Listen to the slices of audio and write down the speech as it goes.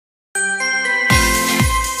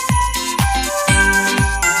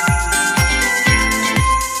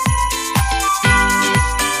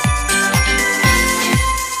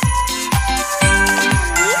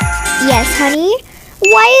honey?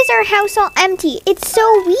 Why is our house all empty? It's so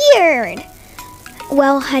weird.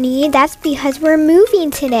 Well, honey, that's because we're moving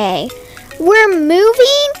today. We're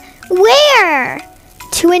moving? Where?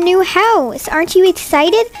 To a new house. Aren't you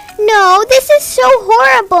excited? No, this is so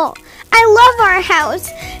horrible. I love our house.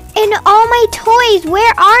 And all my toys,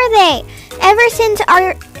 where are they? Ever since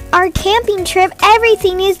our camping trip,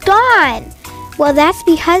 everything is gone. Well, that's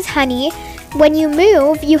because, honey, when you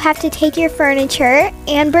move, you have to take your furniture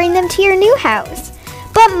and bring them to your new house.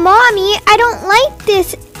 But, Mommy, I don't like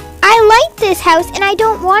this. I like this house, and I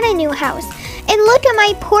don't want a new house. And look at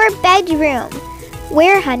my poor bedroom.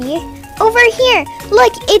 Where, honey? Over here.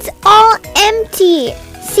 Look, it's all empty.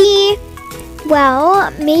 See?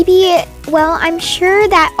 Well, I'm sure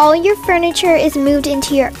that all your furniture is moved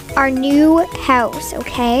into our new house,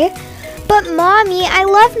 okay? But, Mommy, I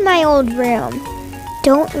love my old room.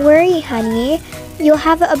 Don't worry, honey. You'll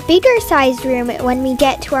have a bigger sized room when we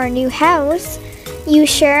get to our new house. You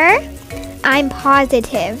sure? I'm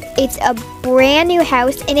positive. It's a brand new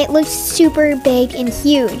house and it looks super big and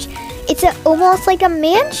huge. It's almost like a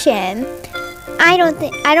mansion. I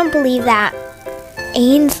don't believe that.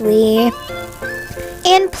 Ainsley.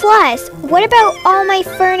 And plus, what about all my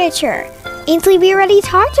furniture? Ainsley, we already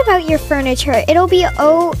talked about your furniture. It'll be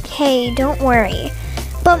okay, don't worry.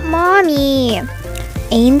 But Mommy.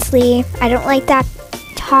 Ainsley, I don't like that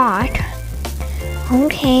talk.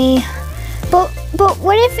 Okay. But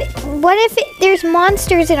what if there's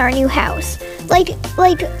monsters in our new house? Like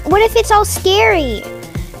what if it's all scary?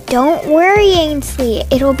 Don't worry, Ainsley.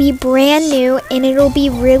 It'll be brand new and it'll be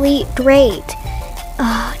really great.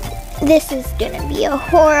 This is gonna be a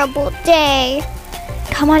horrible day.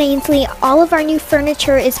 Come on, Ainsley. All of our new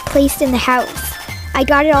furniture is placed in the house. I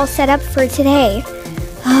got it all set up for today.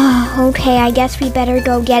 Okay, I guess we better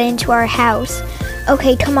go get into our house.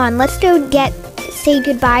 Okay, come on. Let's go say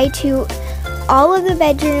goodbye to all of the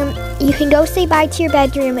bedroom. You can go say bye to your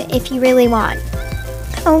bedroom if you really want.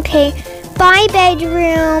 Okay, bye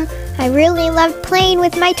bedroom. I really loved playing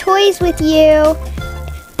with my toys with you.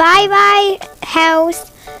 Bye house.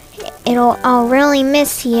 I'll really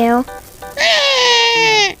miss you.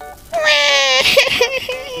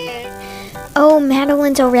 Oh,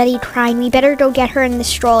 Madeline's already crying. We better go get her in the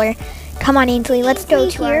stroller. Come on, Ainsley, let's go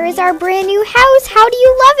to Here is our brand new house. How do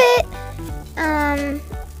you love it?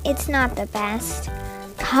 It's not the best.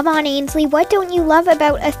 Come on, Ainsley, what don't you love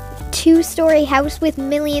about a 2-story house with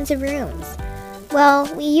millions of rooms?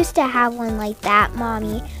 Well, we used to have one like that,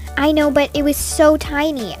 Mommy. I know, but it was so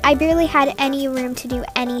tiny. I barely had any room to do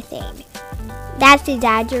anything. That's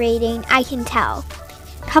exaggerating, I can tell.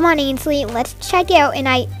 Come on, Ainsley, let's check out, and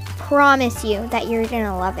I promise you that you're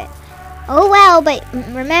gonna love it. Oh well, but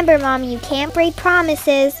remember, Mommy, you can't break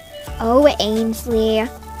promises. Oh, Ainsley.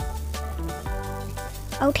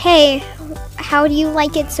 Okay, how do you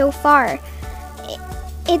like it so far?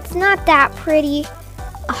 It's not that pretty.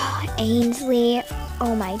 Oh, Ainsley.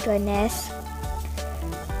 Oh my goodness.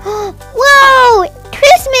 Whoa!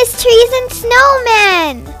 Christmas trees and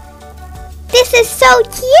snowmen! This is so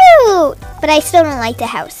cute! But I still don't like the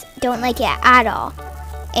house. Don't like it at all.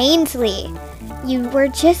 Ainsley, you were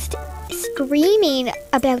just screaming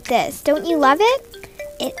about this. Don't you love it?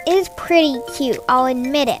 It is pretty cute, I'll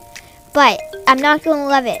admit it. But I'm not going to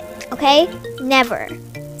love it, okay? Never.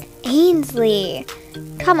 Ainsley,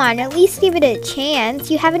 come on, at least give it a chance.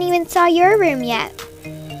 You haven't even saw your room yet.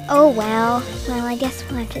 Oh, well, I guess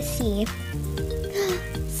we'll have to see.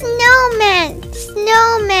 Snowman!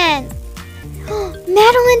 Snowman!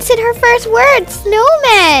 Madeline said her first word,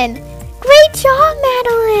 snowman! Great job,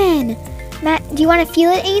 Madeline! Do you want to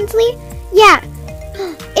feel it, Ainsley? Yeah.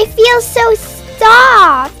 It feels so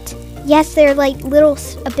soft. Yes, they're like a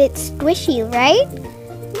bit squishy, right?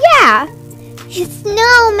 Yeah.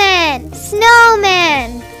 Snowman!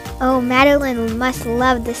 Snowman! Oh, Madeline must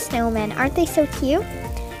love the snowmen. Aren't they so cute?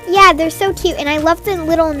 Yeah, they're so cute. And I love the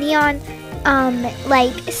little neon,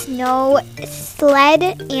 like snow sled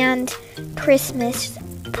and Christmas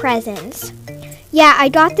presents. Yeah, I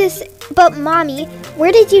got this, but Mommy,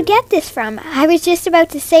 where did you get this from? I was just about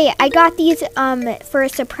to say, I got these for a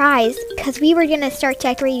surprise because we were going to start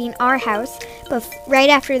decorating our house right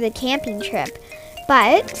after the camping trip.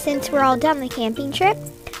 But since we're all done the camping trip,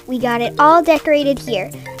 we got it all decorated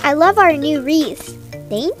here. I love our new wreaths.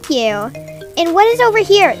 Thank you. And what is over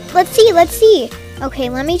here? Let's see. Okay,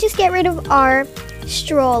 let me just get rid of our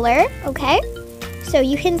stroller, okay? So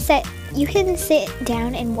you can sit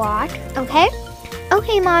down and walk, okay?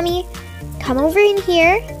 Okay, Mommy. Come over in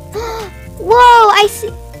here. Whoa, I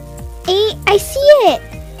see it.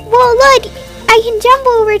 Whoa, look, I can jump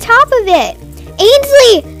over top of it.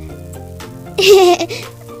 Ainsley!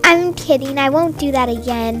 I'm kidding. I won't do that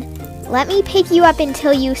again. Let me pick you up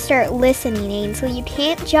until you start listening, Ainsley. You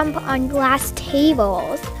can't jump on glass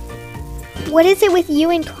tables. What is it with you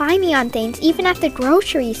and climbing on things, even at the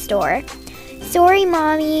grocery store? Sorry,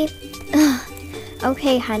 Mommy. Ugh.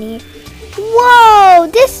 Okay, honey. Whoa,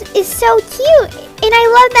 this is so cute. And I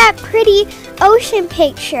love that pretty ocean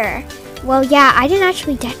picture. Well, yeah, I didn't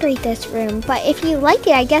actually decorate this room, but if you like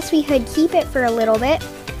it, I guess we could keep it for a little bit.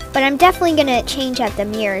 But I'm definitely gonna change out the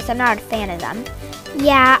mirrors. I'm not a fan of them.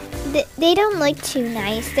 Yeah, they don't look too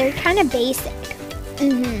nice. They're kind of basic.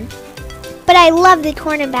 But I love the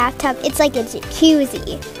corner bathtub. It's like a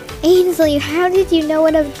jacuzzi. Ainsley, how did you know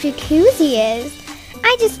what a jacuzzi is?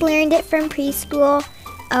 I just learned it from preschool.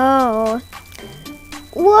 Oh.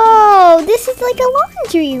 Whoa, this is like a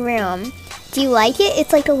laundry room. Do you like it?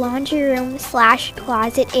 It's like a laundry room /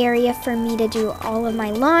 closet area for me to do all of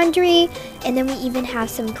my laundry. And then we even have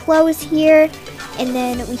some clothes here. And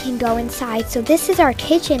then we can go inside. So this is our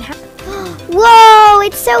kitchen. Whoa,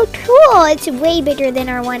 it's so cool. It's way bigger than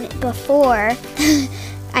our one before.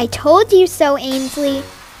 I told you so, Ainsley.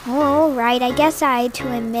 All right, I guess I had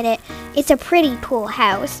to admit it. It's a pretty cool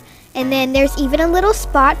house. And then there's even a little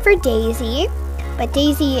spot for Daisy. But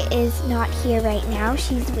Daisy is not here right now.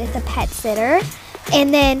 She's with a pet sitter.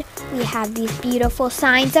 And then we have these beautiful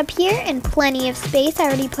signs up here and plenty of space. I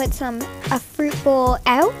already put a fruit bowl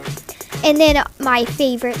out. And then my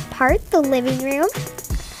favorite part, the living room.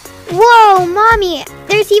 Whoa, Mommy,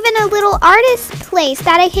 there's even a little artist place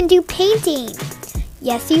that I can do painting.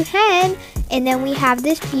 Yes, you can. And then we have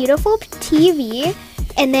this beautiful TV.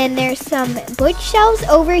 And then there's some bookshelves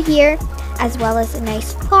over here, as well as a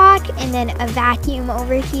nice clock, and then a vacuum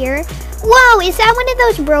over here. Whoa, is that one of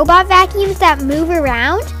those robot vacuums that move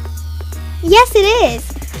around? Yes, it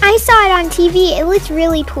is. I saw it on TV. It looks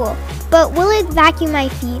really cool. But will it vacuum my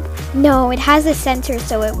feet? No, it has a sensor,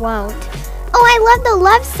 so it won't. Oh, I love the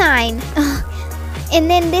love sign. And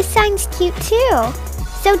then this sign's cute too.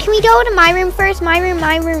 So can we go to my room first? My room,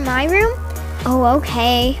 my room, my room? Oh,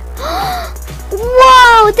 okay.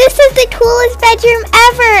 Whoa, this is the coolest bedroom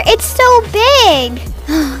ever. It's so big.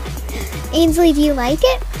 Ainsley, do you like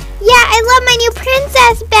it? Yeah, I love my new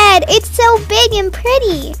princess bed. It's so big and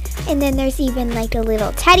pretty. And then there's even like a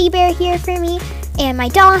little teddy bear here for me. And my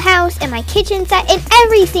dollhouse and my kitchen set and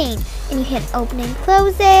everything. And you can open and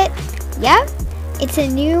close it. Yep. It's a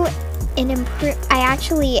new and improved. I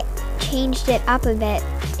actually changed it up a bit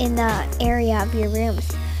in the area of your rooms.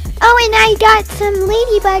 Oh, and I got some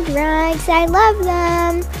ladybug rugs. I love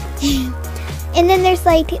them. And then there's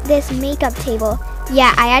like this makeup table.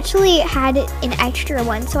 Yeah, I actually had an extra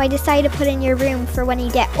one, so I decided to put in your room for when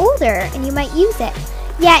you get older and you might use it.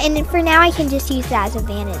 Yeah, and for now I can just use that as a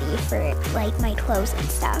vanity for like my clothes and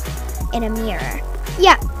stuff, and a mirror.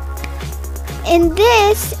 Yeah. And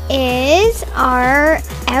this is our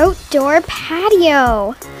outdoor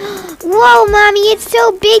patio. Whoa, Mommy, it's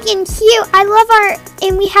so big and cute. I love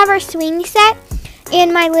and we have our swing set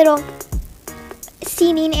and my little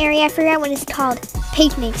seating area. I forgot what it's called.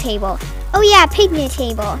 Picnic table. Oh yeah, picnic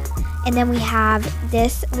table. And then we have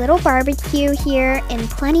this little barbecue here and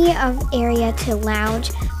plenty of area to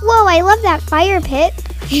lounge. Whoa, I love that fire pit.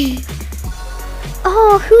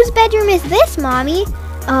 Oh, whose bedroom is this, Mommy?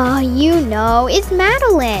 Oh, you know, it's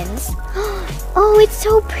Madeline's. Oh, it's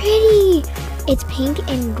so pretty. It's pink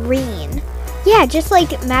and green. Yeah, just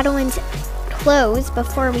like Madeline's clothes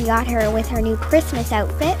before we got her with her new Christmas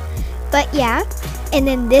outfit. But yeah, and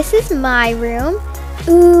then this is my room.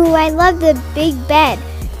 Ooh, I love the big bed.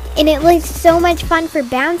 And it looks so much fun for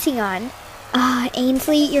bouncing on.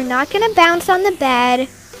 Ainsley, you're not gonna bounce on the bed.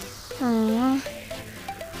 Aww.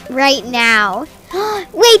 Right now.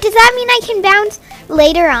 Wait, does that mean I can bounce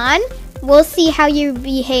later on? We'll see how you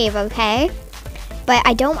behave, okay? But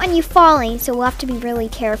I don't want you falling, so we'll have to be really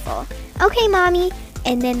careful. Okay, Mommy.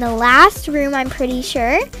 And then the last room, I'm pretty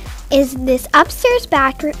sure, is this upstairs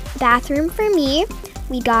bathroom for me.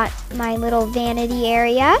 We got my little vanity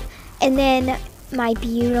area, and then my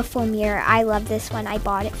beautiful mirror. I love this one. I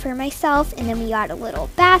bought it for myself. And then we got a little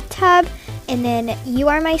bathtub. And then you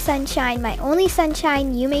are my sunshine, my only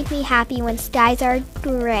sunshine. You make me happy when skies are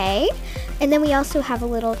gray. And then we also have a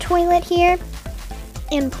little toilet here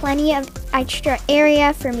and plenty of extra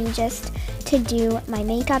area for me just to do my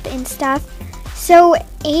makeup and stuff. So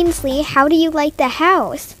Ainsley, how do you like the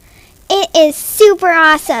house? It is super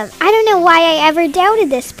awesome. I don't know why I ever doubted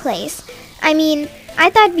this place. I mean, I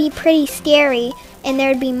thought it'd be pretty scary and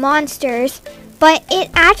there'd be monsters, but it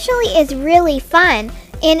actually is really fun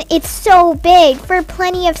and it's so big for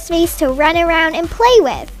plenty of space to run around and play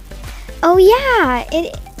with. Oh yeah,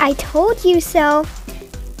 I told you so.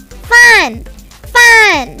 Fun!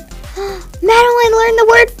 fun. Madeline learned the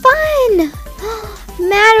word fun.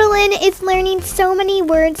 Madeline is learning so many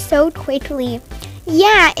words so quickly.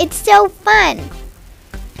 Yeah, it's so fun.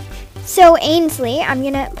 So Ainsley, I'm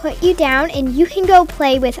gonna put you down and you can go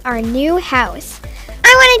play with our new house.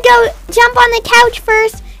 I wanna go jump on the couch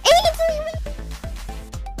first.